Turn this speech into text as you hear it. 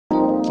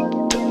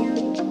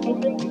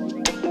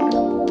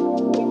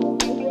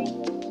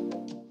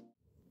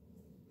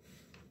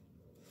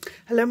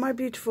Hello my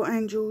beautiful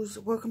angels,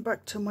 welcome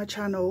back to my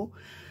channel.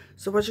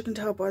 So as you can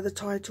tell by the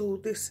title,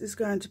 this is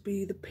going to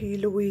be the P.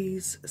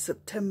 Louise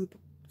September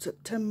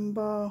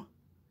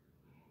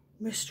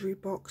mystery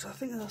box. I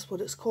think that's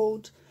what it's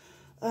called.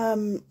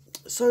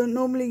 So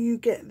normally you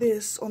get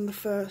this on the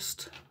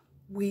first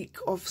week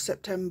of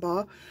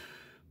September,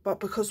 but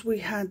because we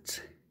had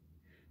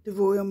the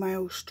Royal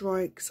Mail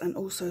strikes and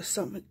also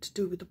something to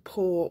do with the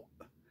port,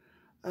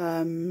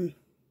 yeah,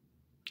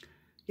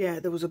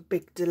 there was a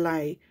big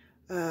delay.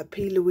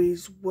 P.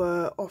 Louise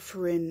were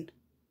offering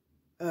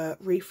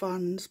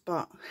refunds,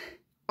 but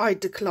I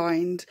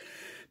declined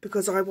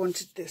because I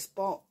wanted this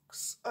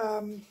box.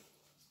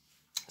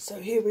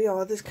 So here we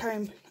are. This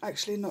came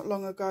actually not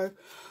long ago.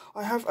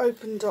 I have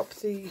opened up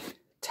the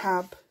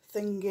tab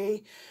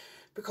thingy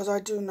because I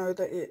do know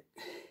that it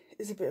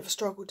is a bit of a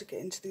struggle to get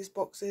into these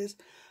boxes.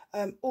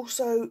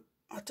 Also,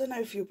 I don't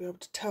know if you'll be able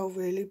to tell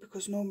really,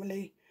 because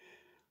normally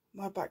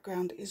my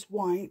background is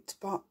white,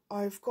 but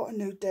I've got a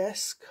new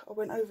desk. I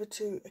went over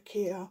to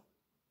IKEA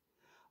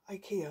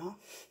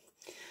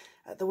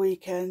at the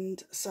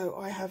weekend, so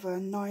I have a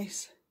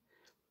nice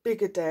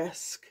bigger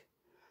desk.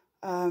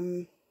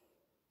 And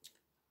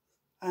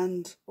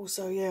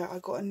also, yeah, I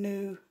got a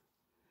new,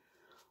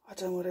 I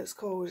don't know what it's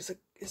called,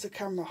 it's a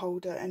camera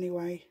holder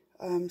anyway.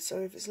 So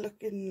if it's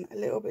looking a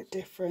little bit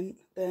different,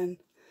 then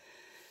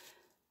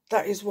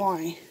that is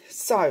why.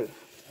 So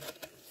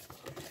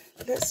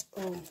let's,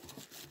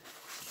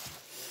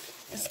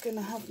 it's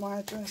gonna have my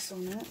address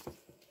on it.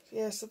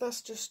 Yeah, so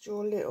that's just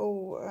your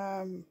little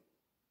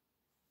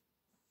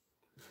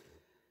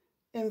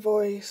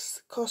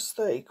invoice. Costs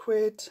 30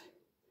 quid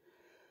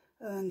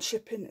and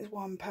shipping is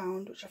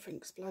 £1, which I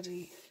think is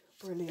bloody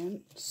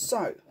brilliant.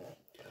 So,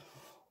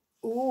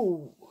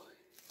 ooh,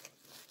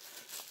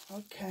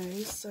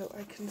 okay, so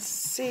I can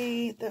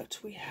see that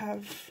we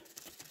have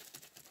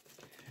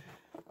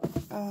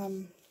a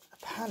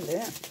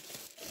palette.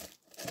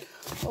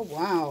 Oh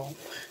wow,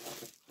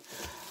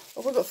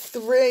 oh, we've got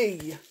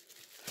 3.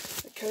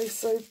 Okay,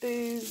 so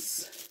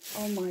these,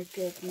 oh my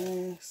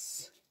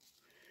goodness,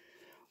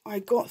 I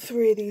got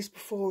 3 of these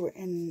before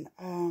in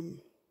I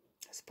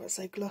was about to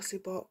say glossy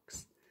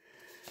box,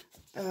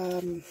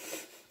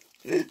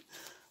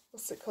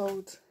 what's it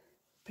called,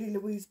 P.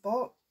 Louise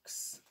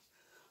box.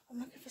 I'm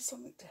looking for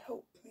something to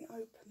help me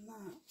open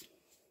that.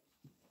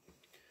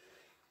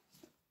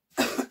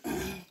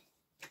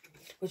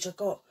 Which I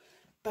got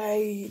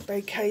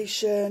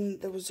vacation,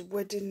 there was a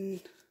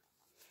wedding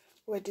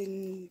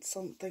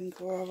something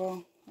or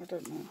other, I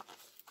don't know.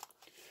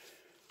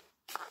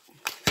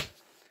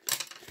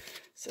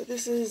 So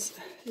this is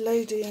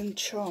Lady in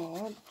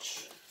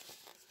Charge.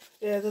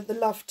 Yeah, they're the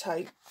love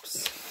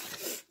tapes.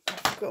 I've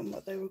forgotten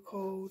what they were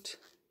called.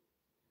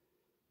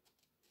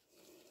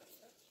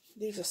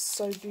 These are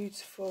so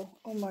beautiful.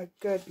 Oh my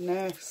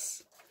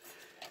goodness.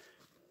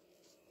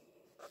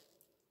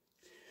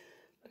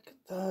 Look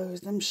at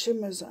those. Them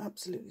shimmers are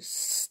absolutely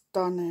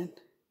stunning.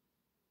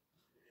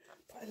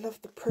 But I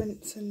love the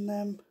prints in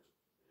them.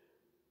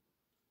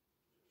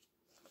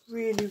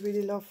 Really,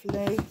 really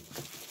lovely.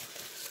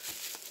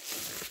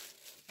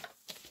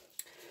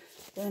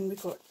 Then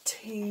we've got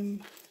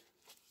Team.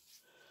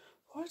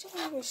 Why do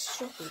I always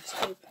struggle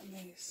to open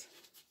these?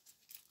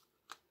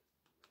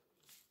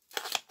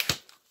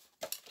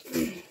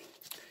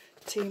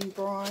 Team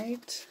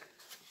Bride.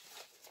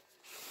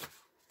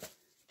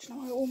 Do you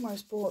know, I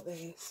almost bought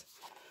these.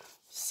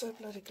 So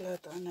bloody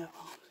glad that I never.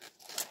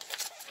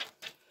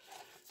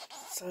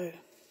 So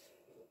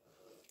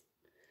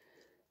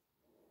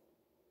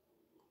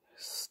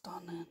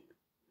stunning.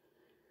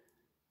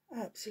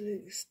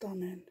 Absolutely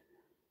stunning.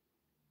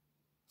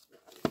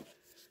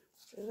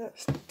 So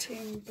that's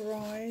Team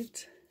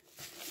Bride.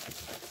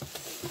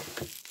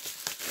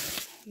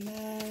 And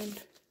then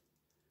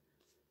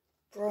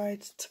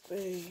Bride to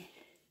Be.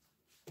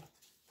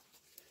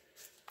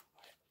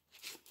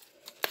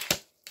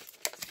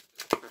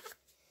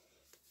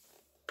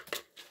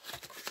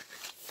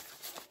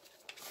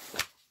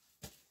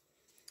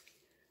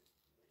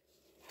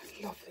 I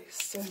love these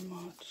so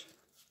much.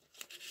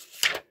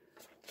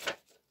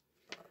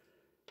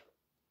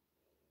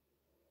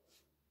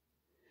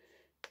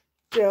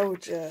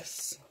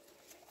 Gorgeous.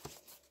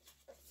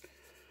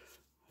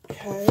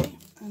 Okay,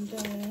 and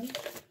then,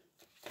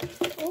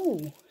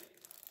 oh,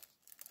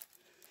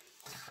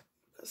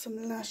 got some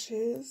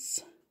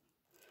lashes.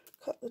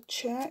 Cut the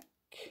check.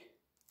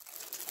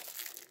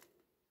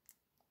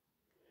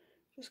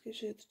 Just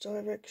gives you the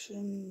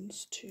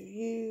directions to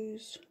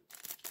use.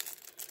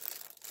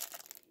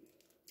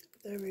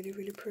 They're really,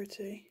 really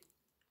pretty.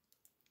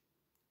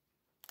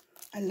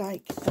 I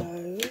like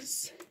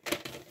those.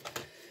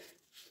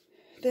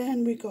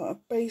 Then we got a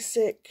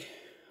basic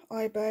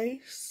eye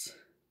base. I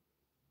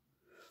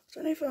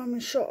don't know if I'm in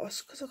shot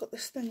because I've got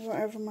this thing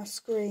right over my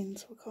screen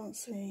so I can't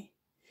see.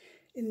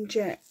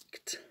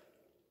 Inject.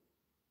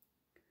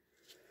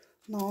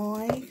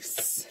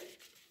 Nice.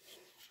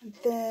 And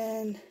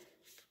then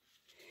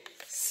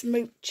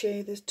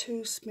smoochy. There's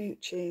 2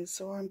 smoochies,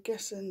 so I'm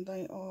guessing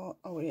they are,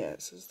 oh yeah,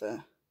 it says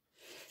there,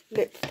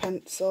 lip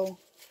pencil.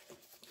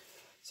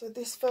 So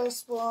this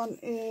first one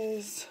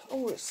is,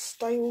 oh, it's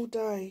Stay All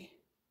Day,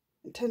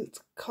 intense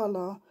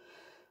colour,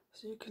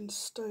 so you can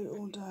stay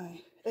all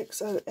day.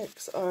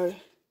 XOXO.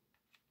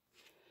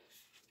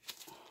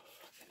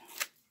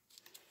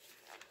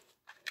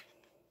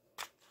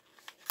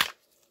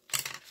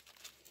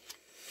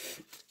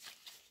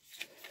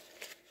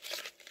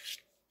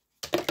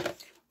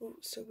 Oh,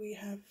 so we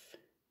have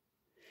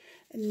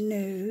a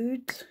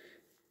nude.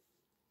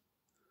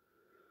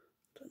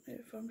 Don't know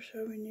if I'm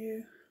showing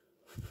you.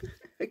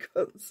 I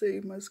can't see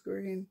my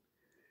screen.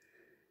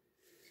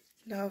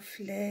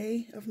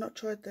 Lovely. I've not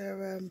tried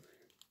their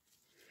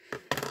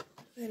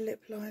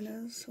lip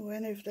liners or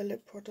any of their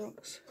lip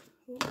products.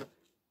 Ooh.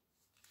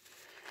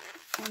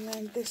 And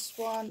then this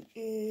one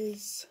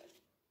is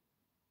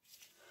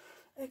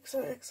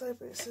XOXO,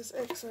 but it says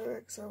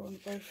XOXO on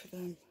both of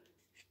them.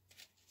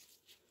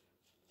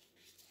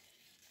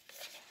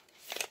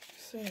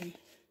 Let's see.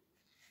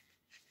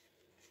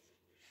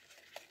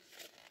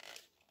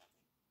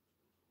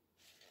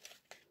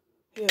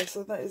 Yeah,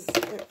 so that is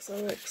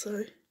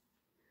XOXO.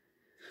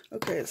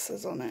 Okay, it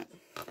says on it.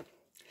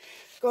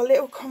 Got a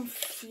little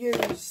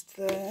confused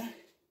there.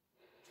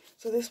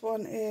 So this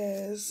one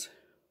is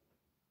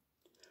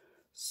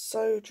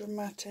So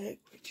Dramatic,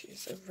 which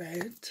is a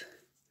red.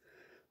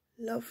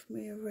 Love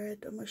me a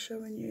red. Am I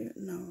showing you?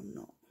 No, I'm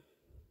not.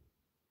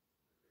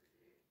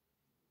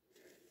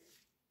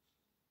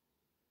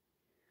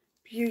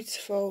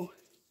 Beautiful.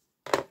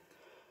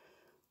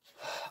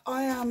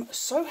 I am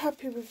so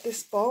happy with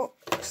this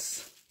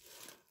box.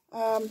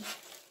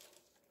 It's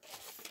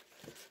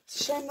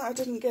a shame that I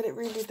didn't get it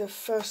really the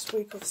first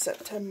week of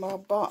September,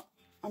 but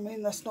I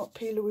mean, that's not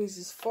P.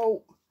 Louise's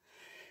fault.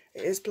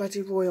 It is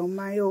bloody Royal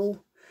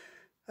Mail.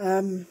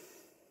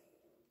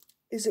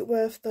 Is it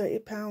worth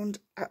 £30?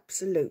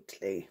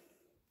 Absolutely.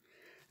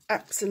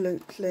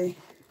 Absolutely.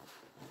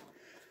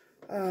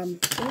 I'm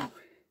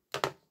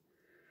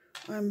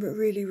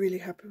really, really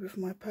happy with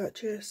my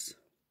purchase.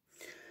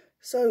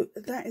 So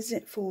that is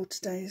it for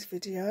today's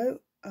video.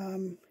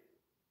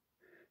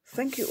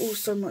 Thank you all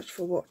so much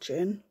for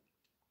watching.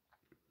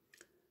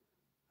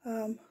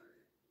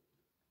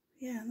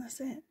 Yeah, and that's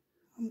it.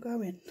 I'm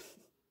going.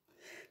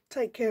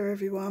 Take care,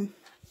 everyone.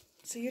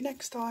 See you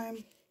next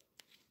time.